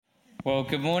Well,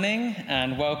 good morning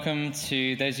and welcome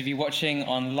to those of you watching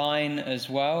online as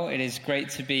well. It is great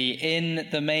to be in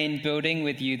the main building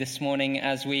with you this morning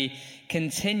as we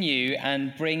continue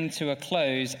and bring to a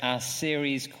close our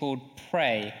series called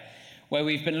Pray, where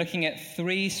we've been looking at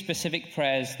three specific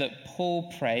prayers that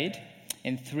Paul prayed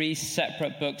in three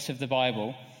separate books of the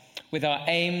Bible, with our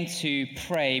aim to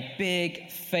pray big,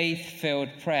 faith-filled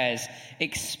prayers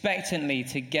expectantly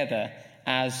together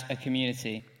as a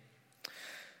community.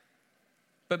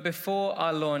 But before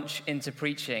I launch into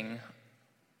preaching,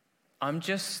 I'm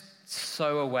just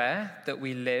so aware that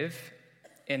we live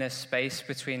in a space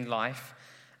between life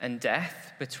and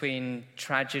death, between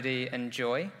tragedy and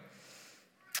joy.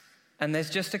 And there's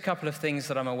just a couple of things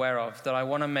that I'm aware of that I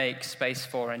want to make space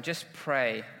for and just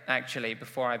pray, actually,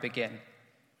 before I begin.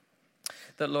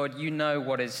 That, Lord, you know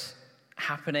what is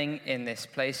happening in this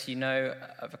place. You know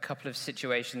of a couple of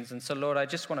situations. And so, Lord, I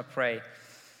just want to pray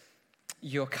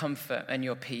your comfort and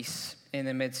your peace in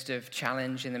the midst of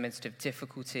challenge, in the midst of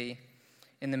difficulty,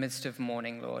 in the midst of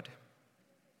mourning, Lord.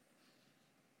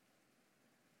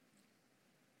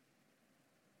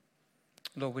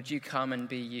 Lord, would you come and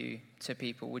be you to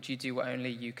people? Would you do what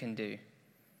only you can do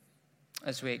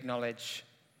as we acknowledge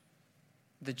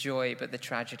the joy but the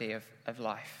tragedy of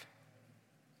life?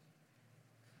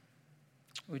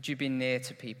 Would you be near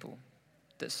to people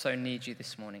that so need you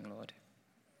this morning, Lord?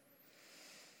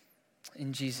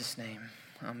 In Jesus' name,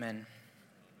 amen.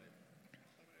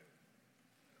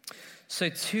 So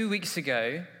 2 weeks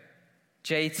ago,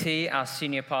 JT, our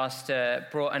senior pastor,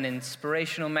 brought an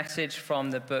inspirational message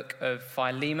from the book of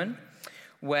Philemon,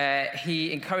 where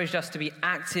he encouraged us to be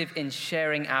active in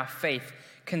sharing our faith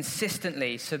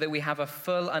consistently so that we have a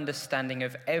full understanding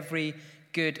of every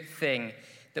good thing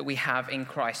that we have in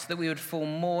Christ, so that we would fall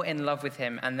more in love with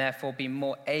him and therefore be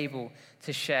more able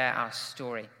to share our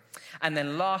story. And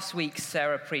then last week,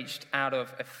 Sarah preached out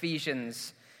of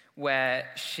Ephesians, where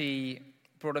she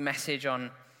brought a message on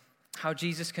how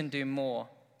Jesus can do more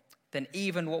than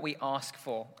even what we ask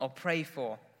for or pray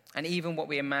for, and even what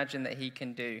we imagine that he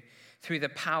can do through the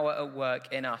power at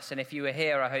work in us. And if you were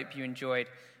here, I hope you enjoyed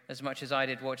as much as I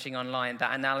did watching online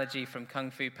that analogy from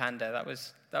Kung Fu Panda.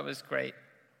 That was great.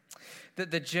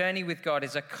 That the journey with God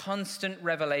is a constant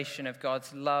revelation of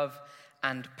God's love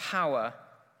and power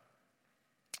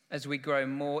as we grow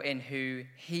more in who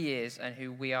he is and who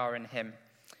we are in him.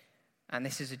 And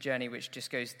this is a journey which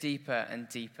just goes deeper and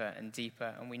deeper and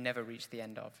deeper, and we never reach the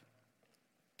end of.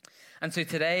 And so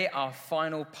today, our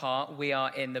final part, we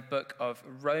are in the book of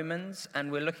Romans, and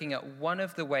we're looking at one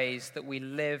of the ways that we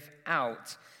live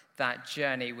out that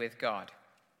journey with God.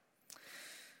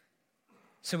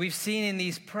 So we've seen in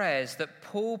these prayers that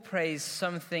Paul prays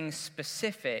something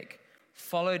specific,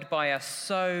 followed by a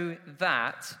so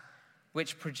that,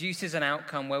 which produces an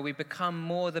outcome where we become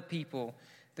more the people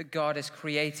that God has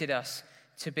created us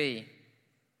to be.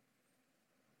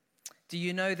 Do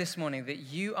you know this morning that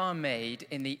you are made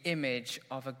in the image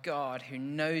of a God who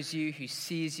knows you, who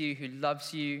sees you, who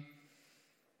loves you,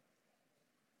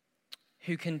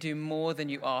 who can do more than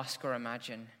you ask or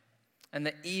imagine, and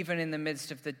that even in the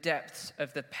midst of the depths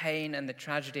of the pain and the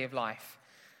tragedy of life,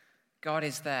 God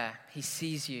is there. He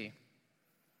sees you.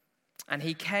 And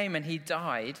he came and he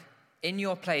died in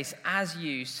your place as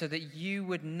you, so that you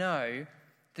would know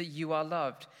that you are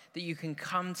loved, that you can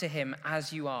come to him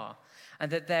as you are, and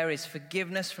that there is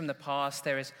forgiveness from the past,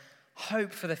 there is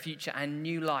hope for the future and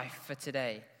new life for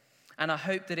today. And I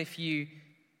hope that if you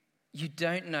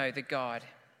don't know the God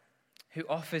who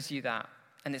offers you that,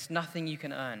 and it's nothing you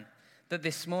can earn, that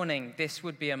this morning this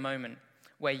would be a moment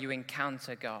where you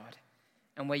encounter God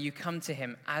and where you come to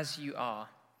him as you are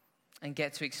and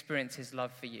get to experience his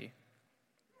love for you.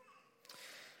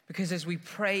 Because as we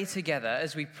pray together,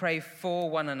 as we pray for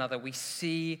one another, we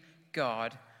see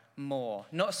God more.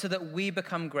 Not so that we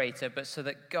become greater, but so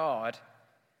that God,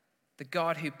 the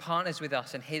God who partners with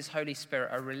us and his Holy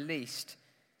Spirit, are released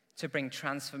to bring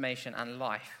transformation and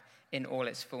life in all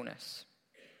its fullness.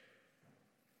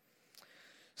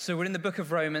 So we're in the book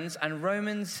of Romans, and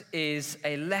Romans is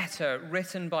a letter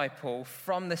written by Paul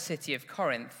from the city of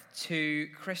Corinth to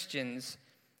Christians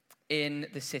in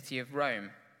the city of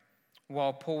Rome,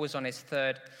 while Paul was on his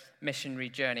third missionary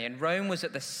journey. And Rome was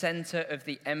at the center of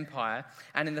the empire,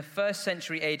 and in the first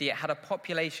century AD, it had a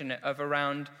population of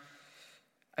around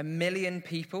 1 million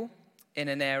people in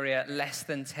an area less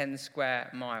than 10 square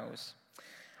miles.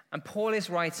 And Paul is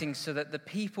writing so that the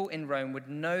people in Rome would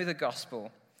know the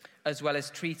gospel, as well as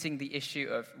treating the issue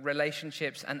of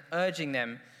relationships and urging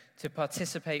them to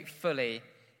participate fully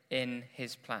in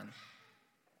his plan.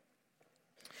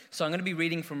 So I'm going to be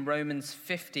reading from Romans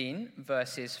 15,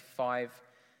 verses 5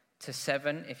 to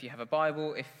 7, if you have a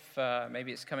Bible, if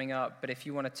maybe it's coming up, but if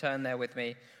you want to turn there with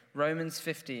me, Romans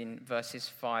 15, verses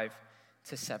 5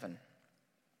 to 7.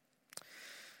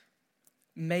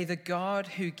 May the God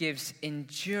who gives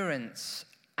endurance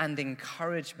and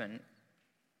encouragement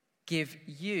give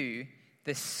you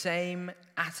the same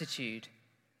attitude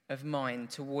of mind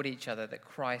toward each other that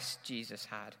Christ Jesus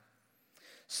had,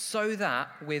 so that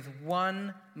with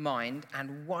one mind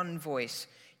and one voice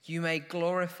you may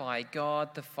glorify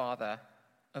God the Father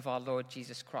of our Lord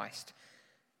Jesus Christ.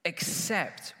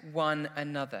 Accept one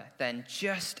another then,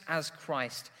 just as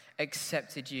Christ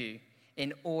accepted you,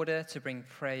 in order to bring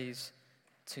praise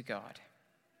to God.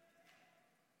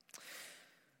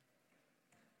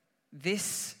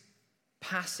 This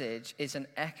passage is an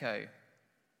echo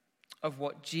of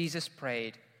what Jesus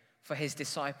prayed for his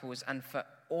disciples and for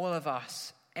all of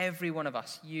us, every one of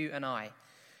us, you and I,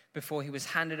 before he was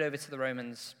handed over to the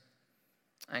Romans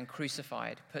and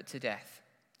crucified, put to death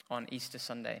on Easter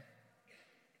Sunday.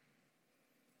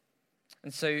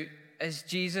 And so as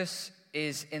Jesus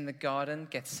is in the garden,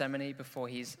 Gethsemane, before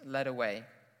he's led away,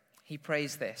 he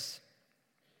prays this: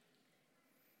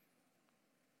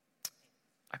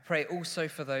 I pray also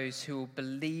for those who will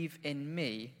believe in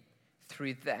me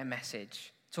through their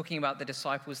message. Talking about the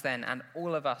disciples then and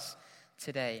all of us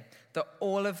today, that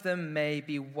all of them may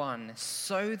be one,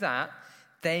 so that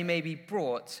they may be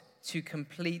brought to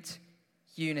complete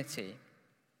unity.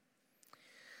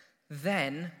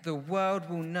 Then the world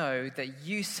will know that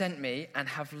you sent me and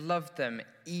have loved them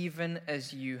even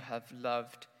as you have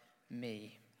loved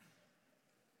me.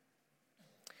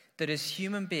 That as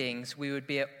human beings, we would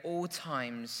be at all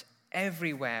times,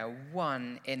 everywhere,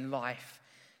 one in life,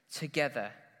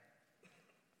 together.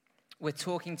 We're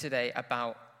talking today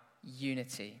about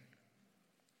unity.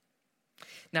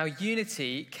 Now,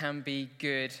 unity can be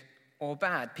good or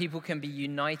bad. People can be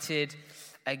united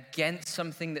against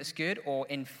something that's good or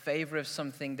in favor of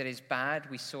something that is bad.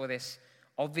 We saw this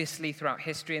obviously throughout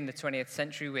history in the 20th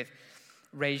century with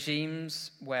regimes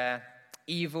where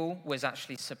evil was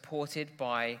actually supported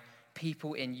by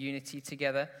people in unity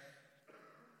together.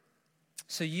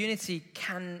 So unity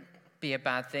can be a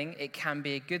bad thing. It can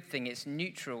be a good thing. It's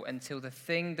neutral until the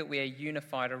thing that we are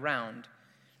unified around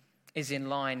is in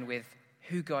line with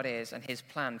who God is and his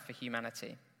plan for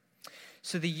humanity.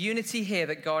 So the unity here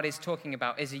that God is talking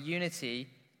about is a unity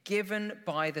given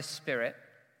by the Spirit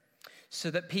so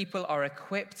that people are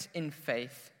equipped in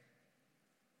faith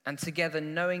and together,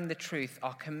 knowing the truth,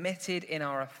 are committed in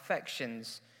our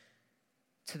affections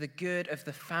to the good of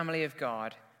the family of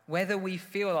God, whether we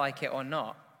feel like it or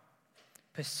not,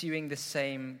 pursuing the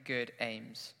same good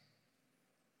aims.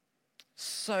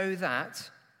 So that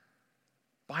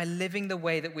by living the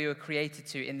way that we were created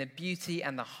to, in the beauty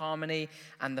and the harmony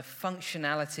and the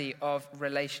functionality of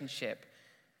relationship,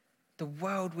 the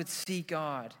world would see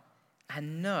God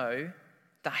and know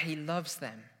that he loves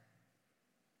them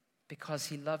because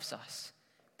he loves us,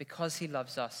 because he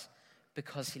loves us,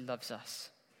 because he loves us.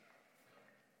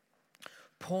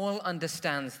 Paul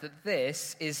understands that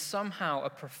this is somehow a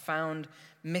profound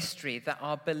mystery, that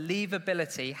our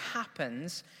believability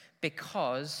happens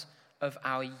because of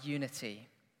our unity.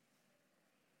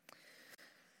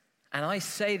 And I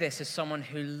say this as someone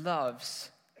who loves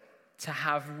to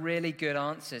have really good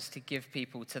answers to give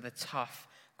people to the tough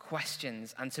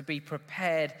questions and to be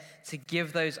prepared to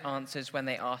give those answers when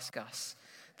they ask us.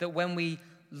 That when we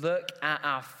look at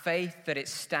our faith, that it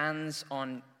stands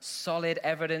on solid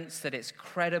evidence, that it's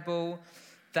credible,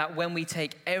 that when we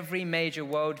take every major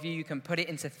worldview, you can put it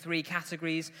into 3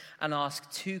 categories and ask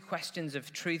 2 questions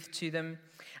of truth to them.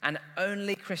 And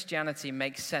only Christianity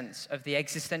makes sense of the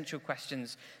existential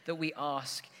questions that we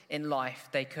ask in life.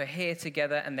 They cohere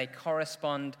together and they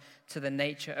correspond to the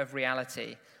nature of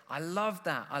reality. I love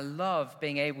that. I love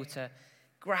being able to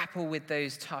grapple with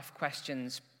those tough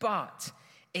questions. But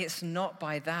it's not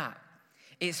by that.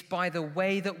 It's by the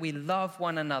way that we love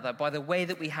one another, by the way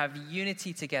that we have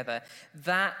unity together.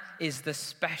 That is the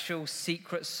special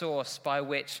secret source by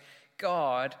which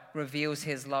God reveals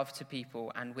his love to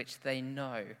people and which they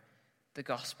know the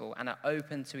gospel and are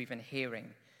open to even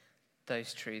hearing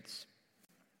those truths.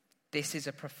 This is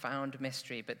a profound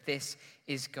mystery, but this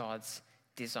is God's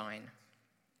design.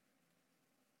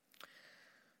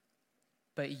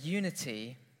 But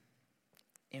unity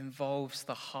involves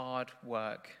the hard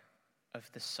work of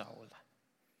the soul.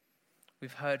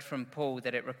 We've heard from Paul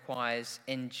that it requires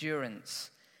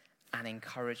endurance and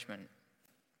encouragement.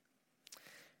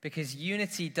 Because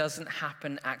unity doesn't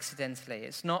happen accidentally.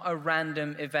 It's not a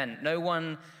random event. No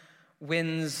one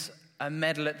wins a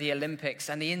medal at the Olympics,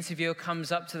 and the interviewer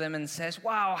comes up to them and says,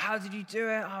 wow, how did you do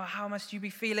it? Oh, how must you be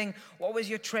feeling? What was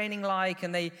your training like?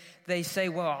 And they say,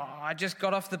 well, I just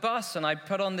got off the bus and I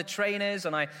put on the trainers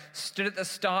and I stood at the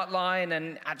start line,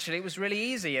 and actually it was really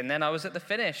easy. And then I was at the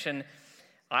finish, and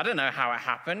I don't know how it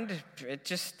happened. It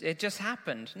just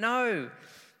happened. No,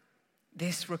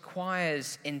 this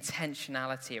requires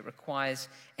intentionality. It requires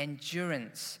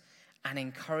endurance and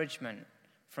encouragement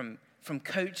from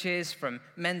coaches, from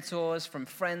mentors, from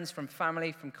friends, from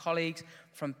family, from colleagues,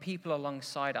 from people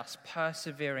alongside us,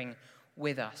 persevering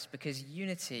with us, because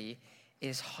unity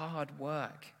is hard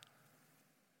work.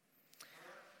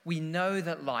 We know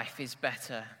that life is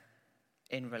better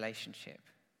in relationship,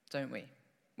 don't we?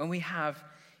 When we have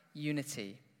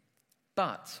unity.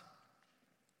 But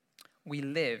we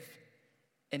live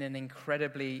in an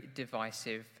incredibly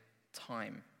divisive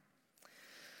time.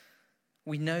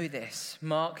 We know this,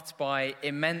 marked by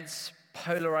immense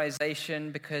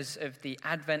polarization because of the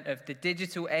advent of the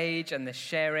digital age and the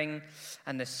sharing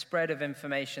and the spread of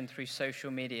information through social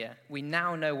media. We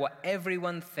now know what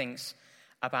everyone thinks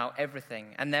about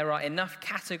everything, and there are enough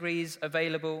categories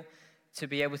available to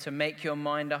be able to make your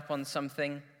mind up on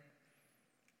something.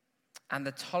 And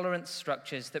the tolerance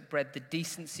structures that bred the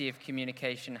decency of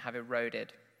communication have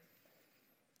eroded.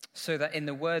 So that, in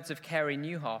the words of Carey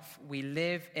Nieuwhof, we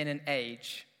live in an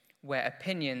age where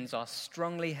opinions are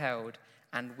strongly held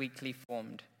and weakly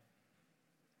formed.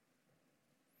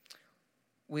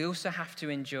 We also have to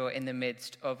endure in the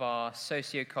midst of our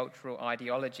sociocultural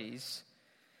ideologies,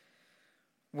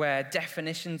 where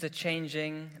definitions are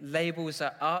changing, labels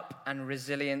are up, and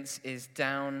resilience is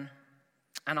down.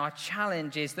 And our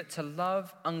challenge is that to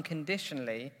love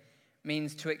unconditionally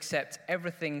means to accept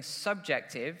everything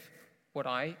subjective, what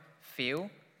I feel,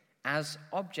 as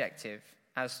objective,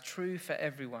 as true for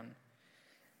everyone.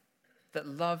 That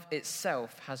love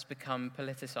itself has become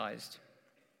politicized.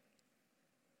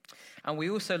 And we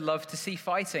also love to see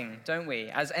fighting, don't we?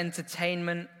 As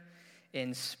entertainment,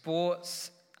 in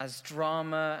sports, as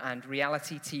drama and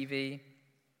reality TV.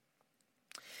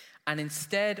 And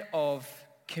instead of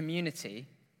community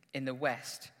in the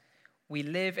West, we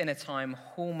live in a time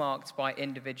hallmarked by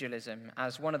individualism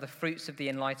as one of the fruits of the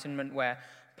Enlightenment, where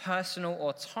personal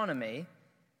autonomy,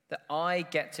 that I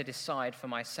get to decide for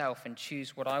myself and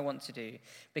choose what I want to do,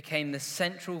 became the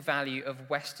central value of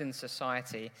Western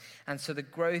society. And so the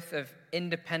growth of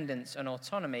independence and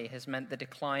autonomy has meant the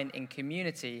decline in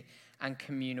community and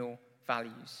communal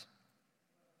values.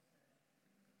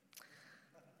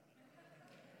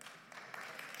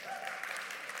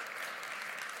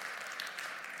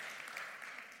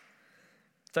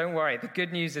 Don't worry, the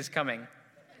good news is coming.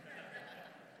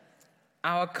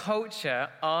 Our culture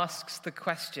asks the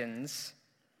questions,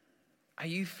 are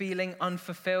you feeling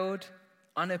unfulfilled,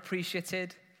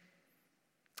 unappreciated?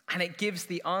 And it gives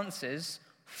the answers,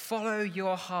 follow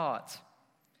your heart.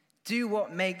 Do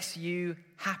what makes you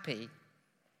happy.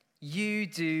 You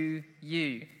do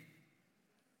you.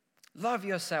 Love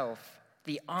yourself.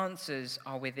 The answers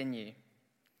are within you.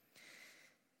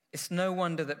 It's no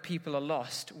wonder that people are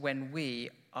lost when we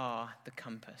are the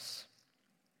compass.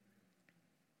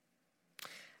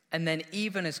 And then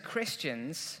even as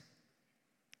Christians,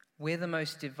 we're the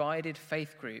most divided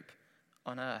faith group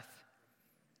on earth,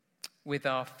 with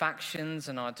our factions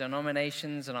and our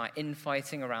denominations and our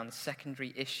infighting around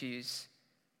secondary issues.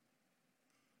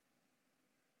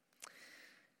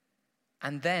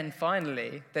 And then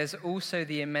finally, there's also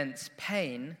the immense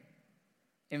pain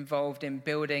involved in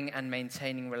building and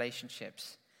maintaining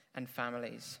relationships and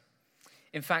families.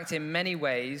 In fact, in many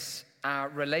ways, our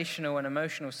relational and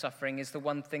emotional suffering is the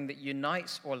one thing that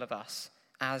unites all of us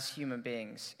as human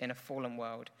beings in a fallen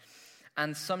world.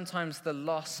 And sometimes the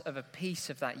loss of a piece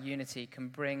of that unity can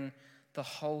bring the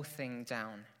whole thing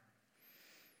down.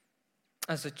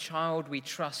 As a child, we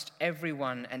trust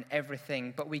everyone and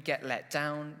everything, but we get let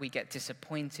down, we get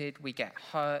disappointed, we get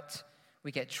hurt,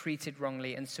 we get treated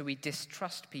wrongly, and so we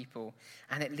distrust people,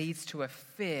 and it leads to a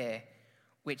fear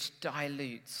which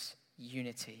dilutes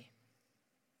unity.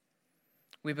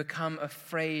 We become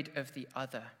afraid of the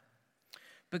other.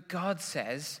 But God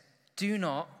says, do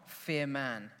not fear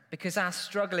man, because our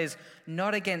struggle is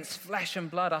not against flesh and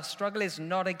blood. Our struggle is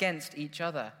not against each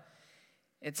other.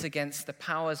 It's against the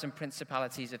powers and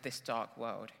principalities of this dark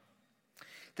world.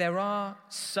 There are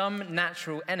some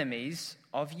natural enemies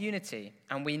of unity,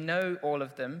 and we know all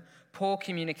of them: poor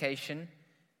communication,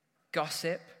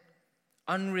 gossip,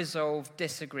 unresolved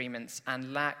disagreements,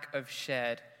 and lack of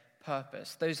shared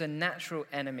purpose. Those are natural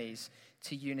enemies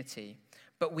to unity.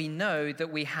 But we know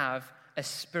that we have a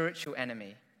spiritual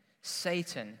enemy,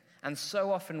 Satan, And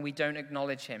so often we don't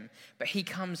acknowledge him, but he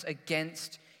comes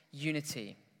against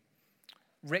unity.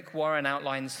 Rick Warren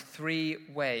outlines 3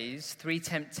 ways, 3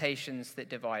 temptations that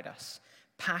divide us: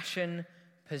 passion,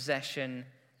 possession,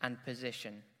 and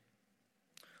position.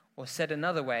 Or said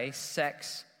another way,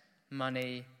 sex,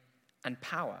 money, and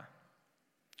power.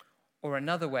 Or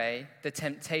another way, the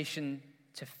temptation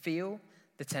to feel,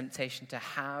 the temptation to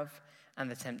have, and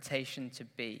the temptation to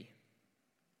be.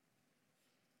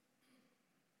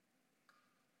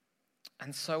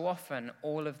 And so often,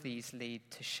 all of these lead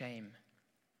to shame.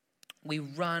 We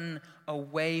run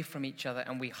away from each other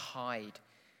and we hide.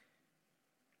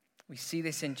 We see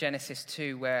this in Genesis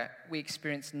 2, where we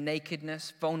experience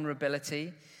nakedness,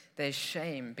 vulnerability. There's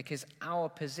shame because our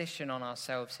position on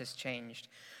ourselves has changed.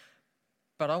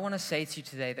 But I want to say to you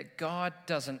today that God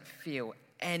doesn't feel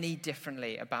any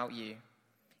differently about you.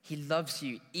 He loves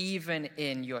you even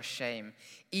in your shame,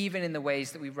 even in the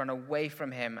ways that we run away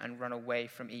from him and run away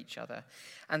from each other.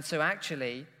 And so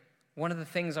actually, one of the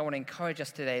things I want to encourage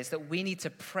us today is that we need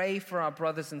to pray for our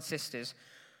brothers and sisters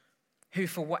who,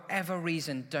 for whatever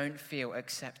reason, don't feel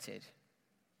accepted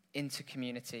into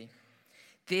community.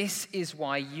 This is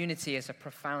why unity is a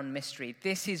profound mystery.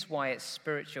 This is why it's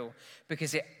spiritual,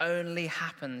 because it only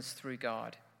happens through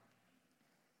God.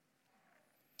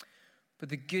 But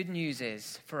the good news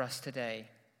is for us today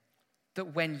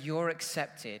that when you're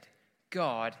accepted,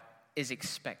 God is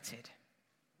expected.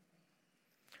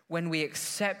 When we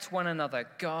accept one another,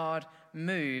 God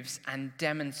moves and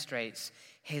demonstrates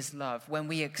his love. When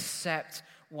we accept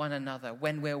one another,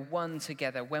 when we're one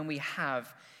together, when we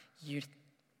have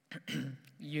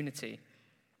unity.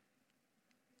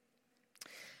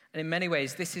 And in many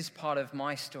ways, this is part of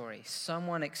my story.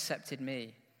 Someone accepted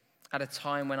me at a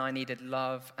time when I needed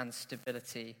love and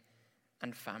stability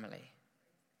and family.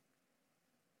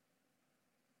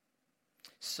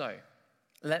 So,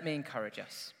 let me encourage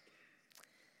us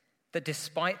that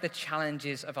despite the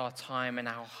challenges of our time and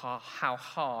how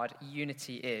hard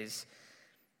unity is,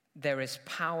 there is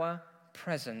power,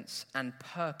 presence, and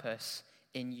purpose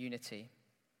in unity.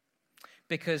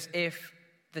 Because if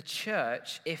the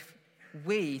church, if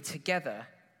we together,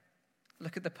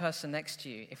 look at the person next to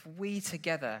you, if we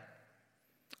together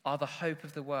are the hope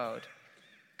of the world,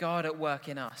 God at work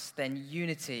in us, then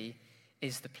unity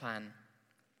is the plan.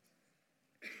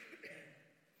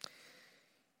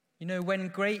 You know, when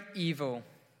great evil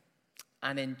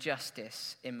and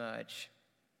injustice emerge,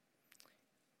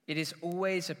 it is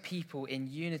always a people in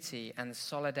unity and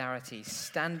solidarity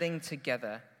standing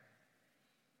together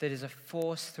that is a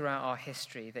force throughout our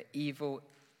history that evil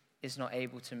is not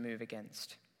able to move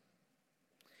against.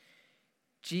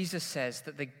 Jesus says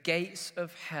that the gates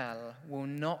of hell will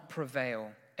not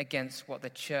prevail against what the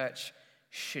church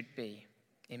should be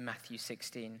in Matthew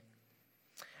 16.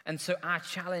 And so our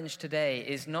challenge today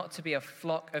is not to be a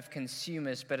flock of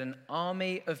consumers, but an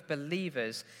army of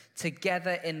believers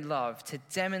together in love to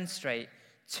demonstrate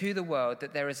to the world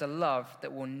that there is a love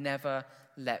that will never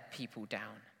let people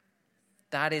down.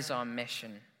 That is our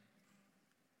mission.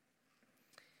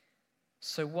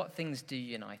 So what things do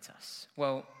unite us?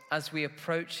 Well, as we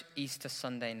approach Easter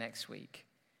Sunday next week,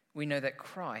 we know that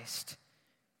Christ,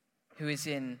 who is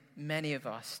in many of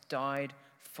us, died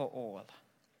for all.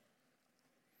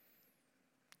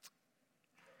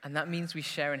 And that means we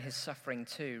share in his suffering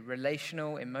too,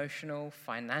 relational, emotional,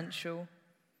 financial.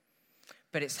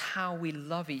 But it's how we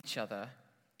love each other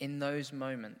in those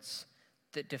moments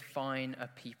that define a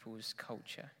people's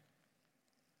culture.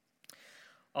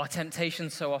 Our temptation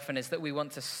so often is that we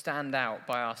want to stand out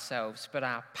by ourselves, but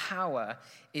our power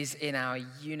is in our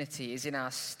unity, is in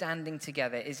our standing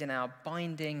together, is in our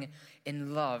binding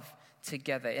in love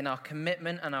together, in our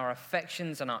commitment and our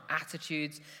affections and our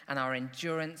attitudes and our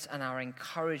endurance and our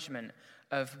encouragement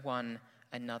of one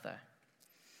another.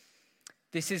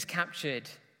 This is captured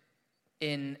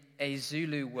in a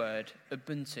Zulu word,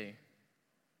 Ubuntu,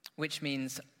 which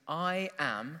means I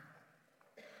am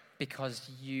because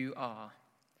you are.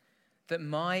 That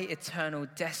my eternal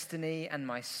destiny and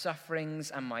my sufferings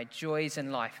and my joys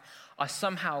in life are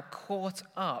somehow caught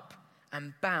up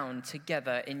and bound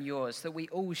together in yours, that we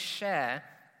all share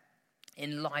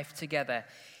in life together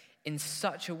in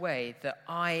such a way that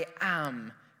I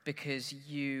am because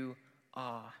you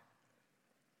are.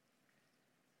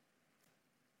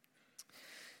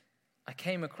 I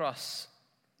came across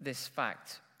this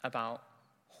fact about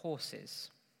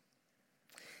horses.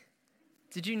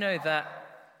 Did you know that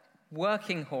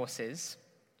working horses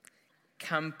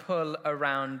can pull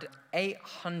around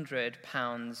 800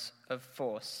 pounds of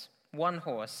force? One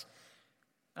horse,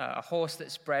 a horse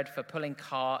that's bred for pulling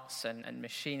carts and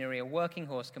machinery, a working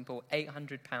horse can pull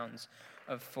 800 pounds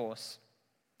of force.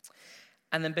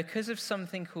 And then because of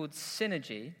something called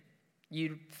synergy,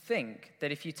 you'd think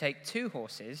that if you take 2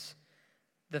 horses,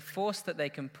 the force that they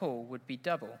can pull would be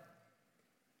double.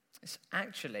 It's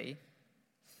actually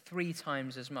 3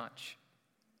 times as much.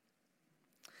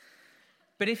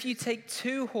 But if you take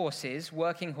 2 horses,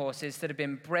 working horses, that have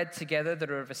been bred together,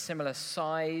 that are of a similar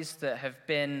size, that have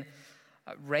been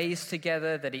raised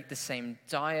together, that eat the same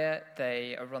diet,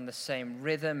 they are on the same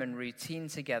rhythm and routine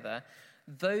together,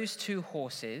 those 2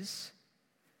 horses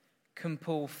can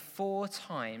pull 4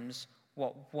 times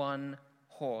what 1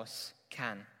 horse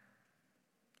can.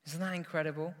 Isn't that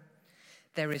incredible?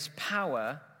 There is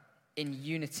power in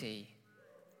unity.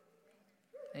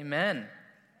 Amen.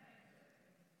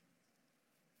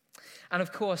 And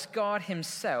of course, God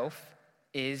himself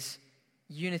is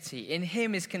unity. In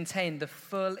him is contained the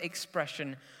full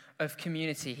expression of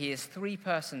community. He is 3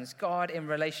 persons, God in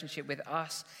relationship with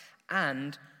us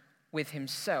and with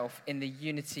himself in the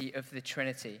unity of the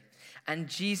Trinity. And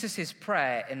Jesus'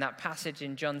 prayer in that passage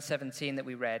in John 17 that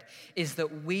we read is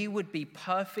that we would be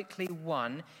perfectly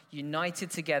one,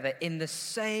 united together in the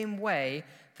same way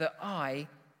that I,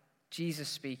 Jesus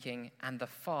speaking, and the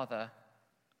Father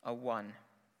are one.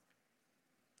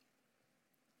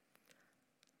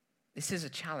 This is a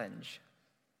challenge,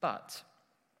 but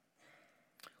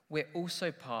we're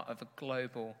also part of a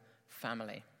global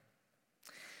family.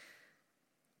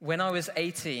 When I was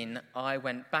 18, I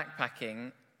went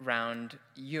backpacking around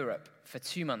Europe for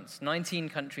 2 months, 19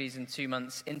 countries in 2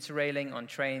 months, interrailing on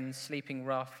trains, sleeping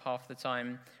rough half the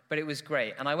time, but it was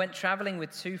great. And I went traveling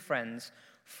with 2 friends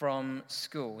from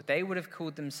school. They would have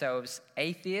called themselves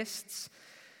atheists.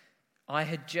 I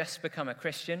had just become a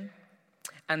Christian.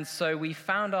 And so we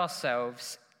found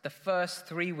ourselves the first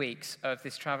 3 weeks of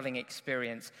this traveling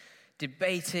experience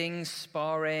debating,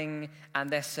 sparring, and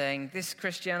they're saying, this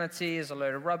Christianity is a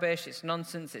load of rubbish, it's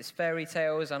nonsense, it's fairy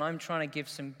tales, and I'm trying to give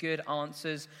some good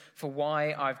answers for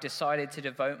why I've decided to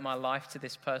devote my life to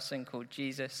this person called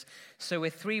Jesus. So we're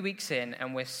 3 weeks in,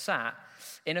 and we're sat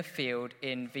in a field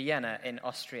in Vienna in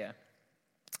Austria.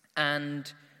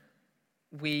 And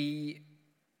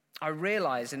I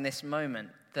realize in this moment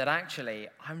that actually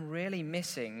I'm really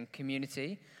missing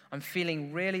community. I'm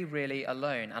feeling really, really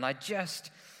alone. And I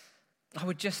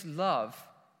would just love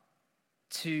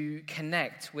to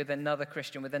connect with another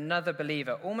Christian, with another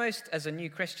believer, almost as a new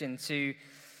Christian, to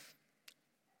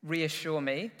reassure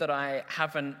me that I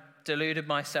haven't deluded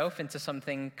myself into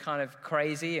something kind of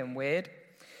crazy and weird.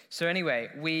 So anyway,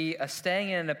 we are staying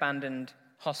in an abandoned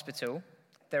hospital.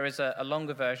 There is a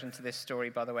longer version to this story,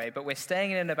 by the way, but we're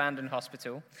staying in an abandoned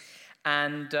hospital,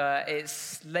 and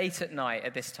it's late at night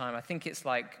at this time. I think it's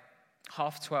like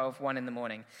 12:30, 1 in the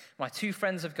morning. My 2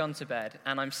 friends have gone to bed,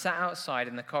 and I'm sat outside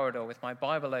in the corridor with my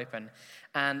Bible open,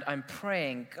 and I'm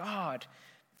praying, God,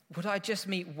 would I just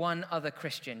meet one other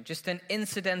Christian? Just an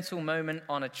incidental moment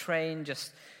on a train,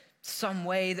 just some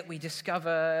way that we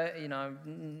discover,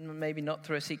 maybe not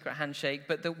through a secret handshake,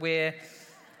 but that we're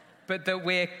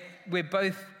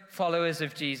both followers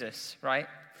of Jesus, right?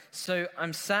 So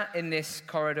I'm sat in this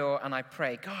corridor and I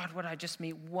pray, God, would I just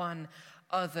meet one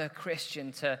other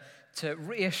Christian to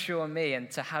reassure me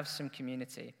and to have some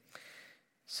community?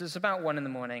 So it's about 1 in the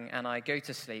morning and I go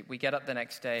to sleep. We get up the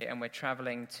next day and we're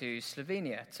traveling to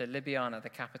Slovenia, to Ljubljana, the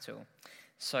capital.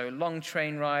 So long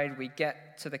train ride, we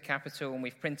get to the capital and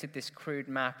we've printed this crude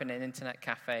map in an internet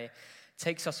cafe. It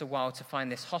takes us a while to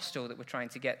find this hostel that we're trying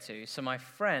to get to. So my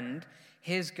friend,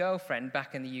 his girlfriend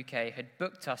back in the UK had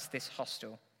booked us this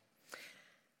hostel.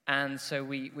 And so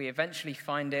we eventually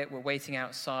find it. We're waiting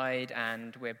outside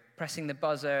and we're pressing the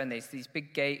buzzer and there's these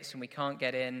big gates and we can't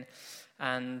get in.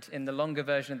 And in the longer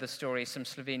version of the story, some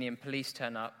Slovenian police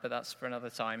turn up, but that's for another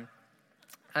time.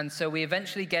 And so we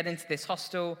eventually get into this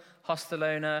hostel. Hostel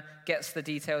owner gets the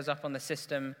details up on the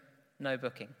system. No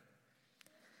booking.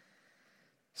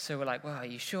 So we're like, well, are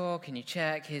you sure? Can you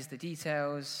check? Here's the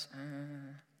details.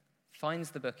 Finds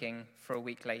the booking for a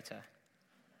week later.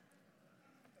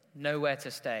 Nowhere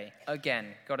to stay.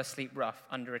 Again, got to sleep rough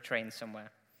under a train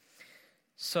somewhere.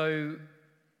 So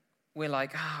we're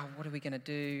like, what are we going to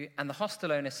do? And the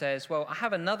hostel owner says, well, I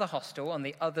have another hostel on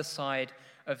the other side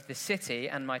of the city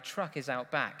and my truck is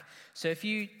out back. So if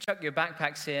you chuck your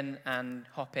backpacks in and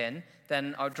hop in,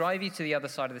 then I'll drive you to the other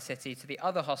side of the city, to the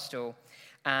other hostel,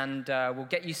 and we'll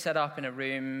get you set up in a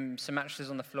room, some mattresses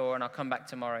on the floor, and I'll come back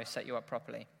tomorrow, set you up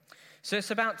properly. So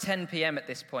it's about 10 p.m. at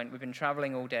this point. We've been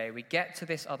traveling all day. We get to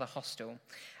this other hostel,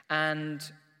 and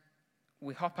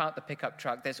we hop out the pickup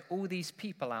truck. There's all these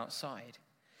people outside.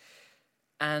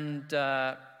 And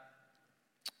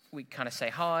we kind of say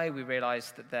hi. We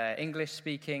realize that they're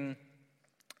English-speaking.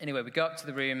 Anyway, we go up to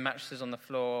the room, mattresses on the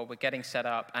floor, we're getting set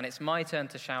up, and it's my turn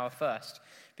to shower first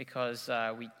because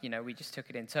we just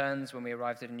took it in turns when we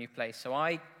arrived at a new place. So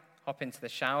I hop into the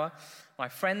shower. My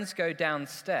friends go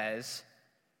downstairs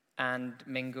and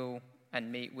mingle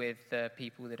and meet with the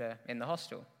people that are in the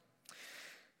hostel.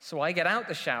 So I get out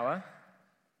the shower,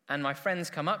 and my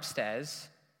friends come upstairs,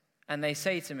 and they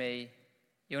say to me,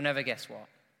 "You'll never guess what."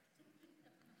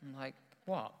 I'm like,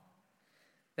 "What?"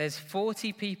 There's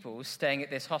 40 people staying at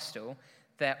this hostel.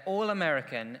 They're all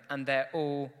American, and they're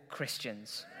all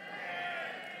Christians.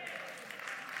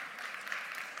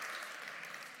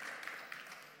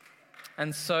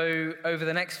 And so over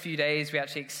the next few days, we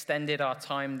actually extended our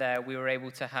time there. I was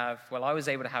able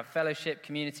to have fellowship,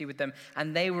 community with them,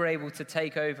 and they were able to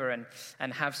take over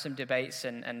and have some debates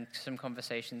and some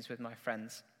conversations with my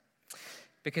friends.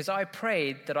 Because I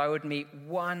prayed that I would meet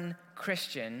one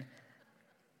Christian,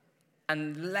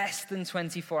 and less than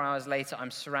 24 hours later,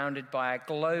 I'm surrounded by a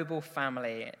global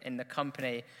family in the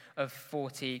company of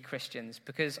 40 Christians.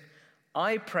 Because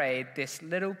I prayed this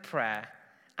little prayer,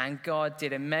 and God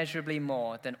did immeasurably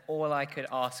more than all I could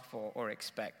ask for or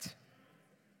expect.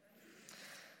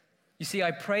 You see,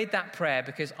 I prayed that prayer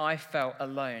because I felt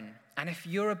alone. And if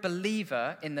you're a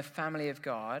believer in the family of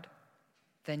God,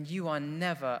 then you are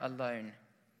never alone.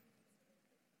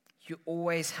 You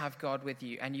always have God with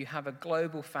you, and you have a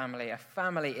global family, a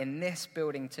family in this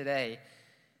building today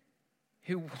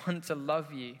who want to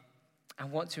love you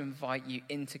and want to invite you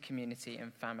into community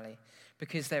and family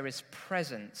because there is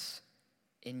presence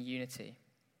in unity.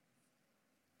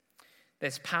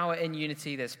 There's power in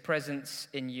unity, there's presence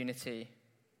in unity,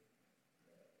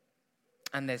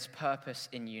 and there's purpose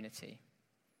in unity.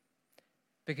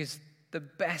 Because the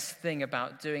best thing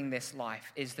about doing this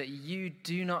life is that you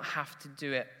do not have to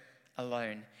do it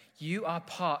alone. You are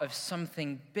part of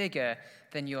something bigger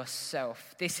than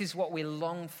yourself. This is what we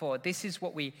long for. This is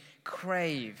what we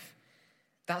crave.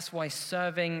 That's why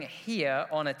serving here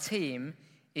on a team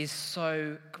is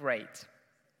so great.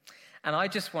 And I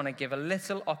just want to give a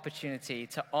little opportunity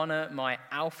to honor my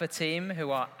Alpha team,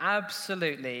 who are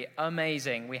absolutely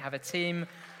amazing. We have a team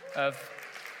of,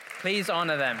 please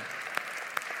honor them.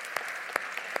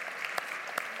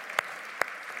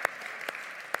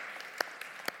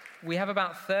 We have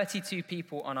about 32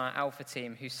 people on our Alpha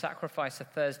team who sacrifice a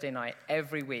Thursday night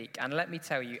every week. And let me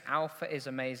tell you, Alpha is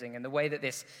amazing. And the way that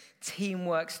this team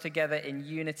works together in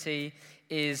unity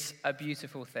is a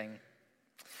beautiful thing.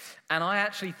 And I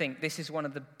actually think this is one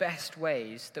of the best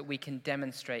ways that we can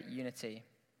demonstrate unity.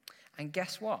 And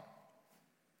guess what?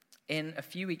 In a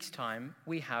few weeks' time,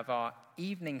 we have our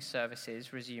evening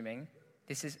services resuming.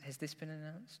 Has this been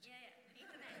announced? Yeah.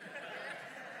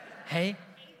 Hey?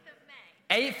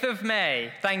 8th of May,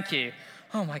 thank you.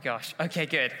 Oh my gosh, okay,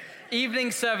 good.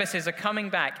 Evening services are coming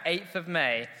back 8th of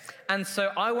May. And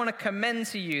so I want to commend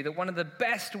to you that one of the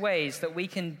best ways that we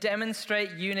can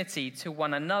demonstrate unity to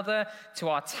one another, to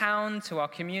our town, to our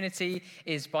community,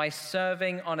 is by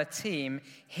serving on a team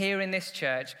here in this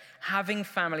church, having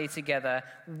family together,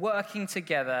 working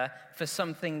together for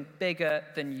something bigger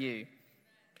than you.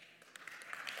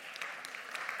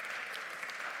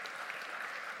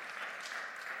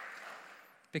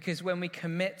 Because when we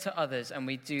commit to others and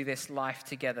we do this life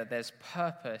together, there's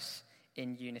purpose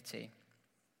in unity.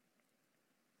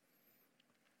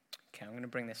 Okay, I'm going to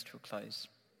bring this to a close.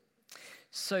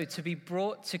 So, to be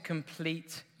brought to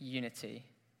complete unity,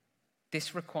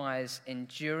 this requires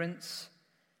endurance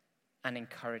and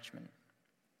encouragement.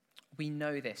 We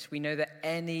know this. We know that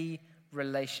any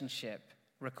relationship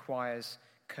requires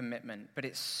commitment, but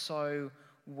it's so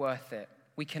worth it.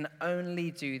 We can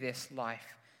only do this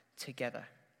life together.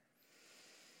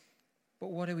 But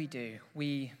what do?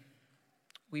 We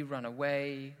run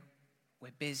away, we're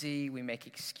busy, we make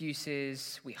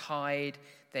excuses, we hide,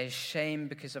 there's shame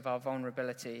because of our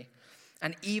vulnerability.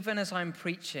 And even as I'm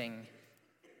preaching,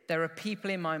 there are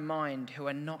people in my mind who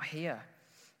are not here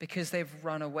because they've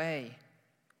run away.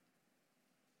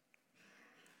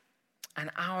 And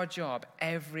our job,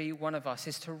 every one of us,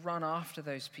 is to run after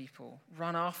those people,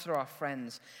 run after our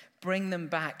friends, bring them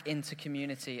back into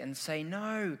community and say,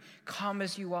 no, come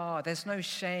as you are. There's no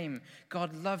shame.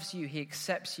 God loves you. He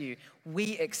accepts you.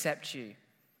 We accept you.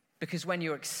 Because when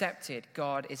you're accepted,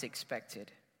 God is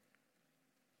expected.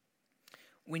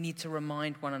 We need to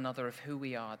remind one another of who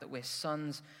we are, that we're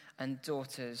sons and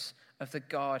daughters of the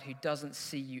God who doesn't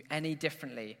see you any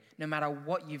differently, no matter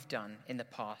what you've done in the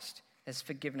past. There's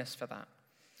forgiveness for that.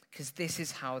 Because this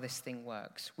is how this thing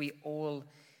works. We all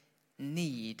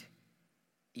need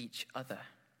each other.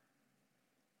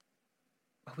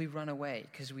 But we run away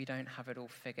because we don't have it all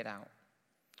figured out.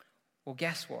 Well,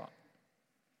 guess what?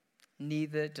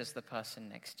 neither does the person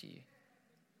next to you.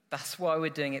 That's why we're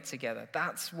doing it together.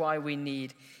 That's why we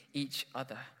need each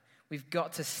other. We've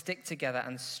got to stick together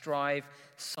and strive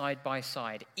side by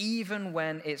side, even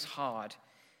when it's hard.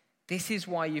 This is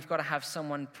why you've got to have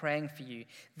someone praying for you.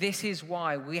 This is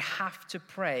why we have to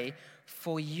pray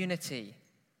for unity.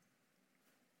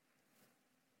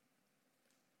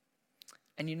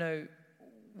 And you know,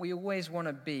 we always want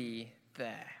to be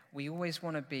there. We always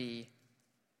want to be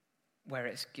where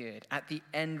it's good, at the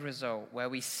end result, where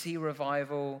we see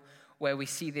revival, where we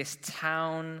see this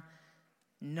town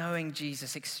knowing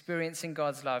Jesus, experiencing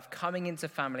God's love, coming into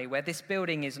family, where this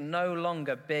building is no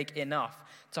longer big enough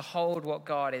to hold what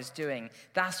God is doing.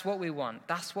 That's what we want.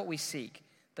 That's what we seek,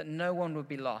 that no one would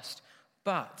be lost.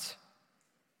 But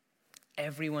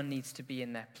everyone needs to be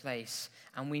in their place,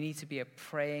 and we need to be a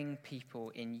praying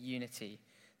people in unity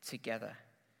together.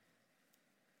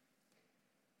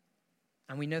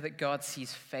 And we know that God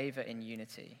sees favor in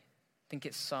unity. I think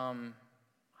it's Psalm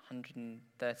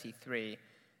 133,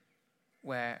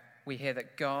 where we hear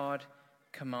that God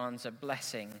commands a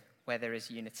blessing where there is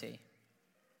unity.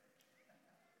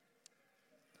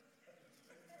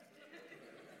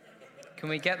 Can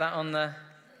we get that on the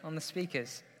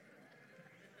speakers?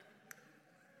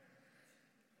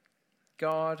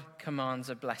 God commands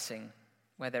a blessing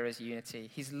where there is unity.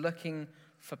 He's looking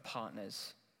for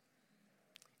partners.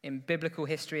 In biblical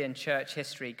history and church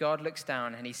history, God looks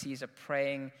down and he sees a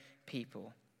praying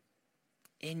people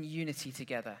in unity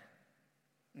together.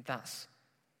 That's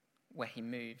where he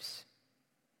moves.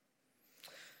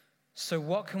 So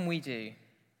what can we do,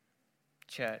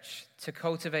 church, to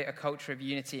cultivate a culture of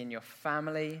unity in your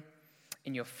family,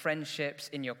 in your friendships,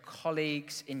 in your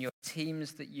colleagues, in your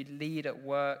teams that you lead at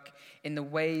work, in the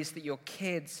ways that your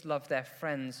kids love their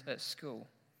friends at school?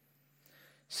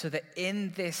 So that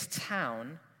in this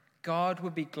town, God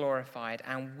would be glorified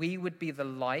and we would be the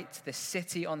light, the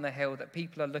city on the hill that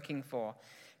people are looking for,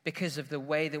 because of the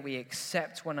way that we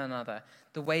accept one another,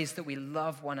 the ways that we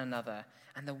love one another,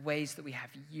 and the ways that we have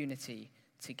unity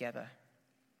together.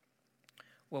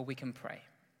 Well, we can pray.